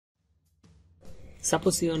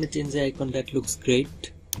Suppose you want to change the icon that looks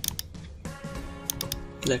great.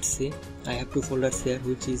 Let's see, I have two folders here,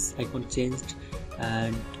 which is icon changed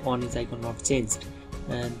and one is icon not changed.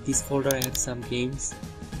 And this folder I have some games.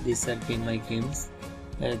 These are again my games,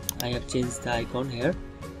 and I have changed the icon here,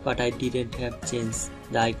 but I didn't have changed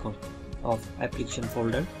the icon of application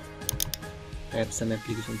folder. I have some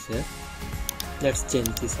applications here. Let's change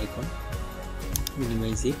this icon,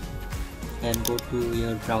 minimize it, and go to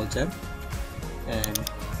your browser, and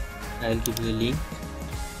I'll give you a link.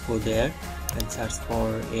 Go there and search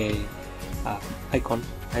for a icon.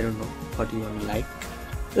 I don't know what you want to like.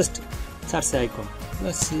 Just search the icon.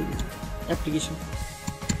 Let's see, application,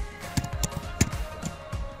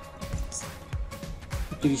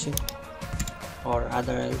 or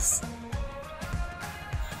other else.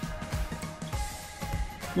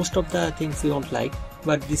 Most of the things you won't like,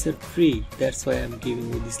 but these are free. That's why I'm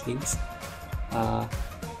giving you these links.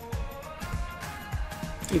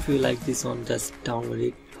 If you like this one, just download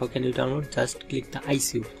it. How can you download? Just click the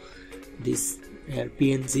ICO. This here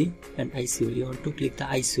PNG and ICO. You want to click the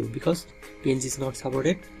ICO because PNG is not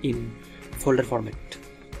supported in folder format.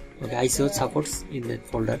 Okay, ICO supports in that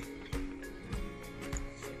folder.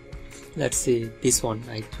 Let's see this one.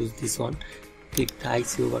 I choose this one. Click the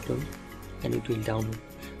ICO button and it will download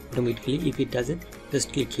automatically. If it doesn't,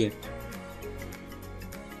 just click here.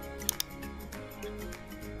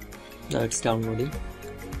 Now it's downloading.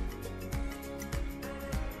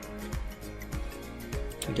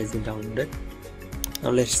 It has been downloaded. Now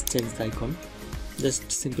let's change the icon.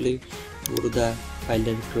 Just simply go to the file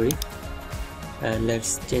directory and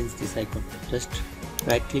let's change this icon. Just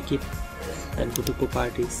right click it and go to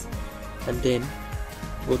properties, and then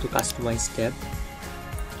go to customize tab.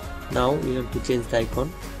 Now we want to change the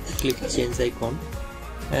icon. Click change icon,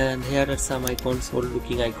 and here are some icons, old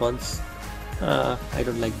looking icons. I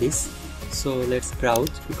don't like this, so let's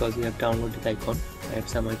browse because we have downloaded the icon. I have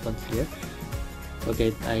some icons here.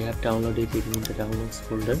 Okay, I have downloaded it in the downloads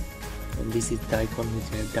folder, and this is the icon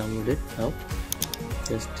which I have downloaded. Now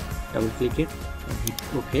just double click it and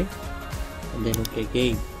hit OK, and then OK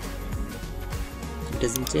again. It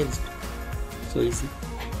hasn't changed. So easy.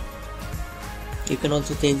 You can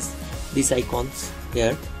also change these icons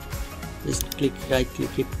here. Just click right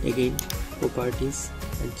click it again, properties,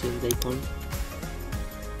 and change the icon,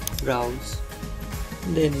 browse,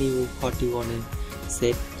 and then you what you want to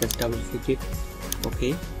set. Just double click it,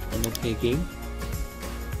 OK, and OK again.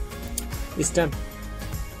 It's done.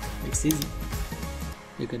 It's easy.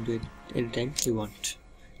 You can do it anytime you want.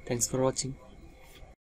 Thanks for watching.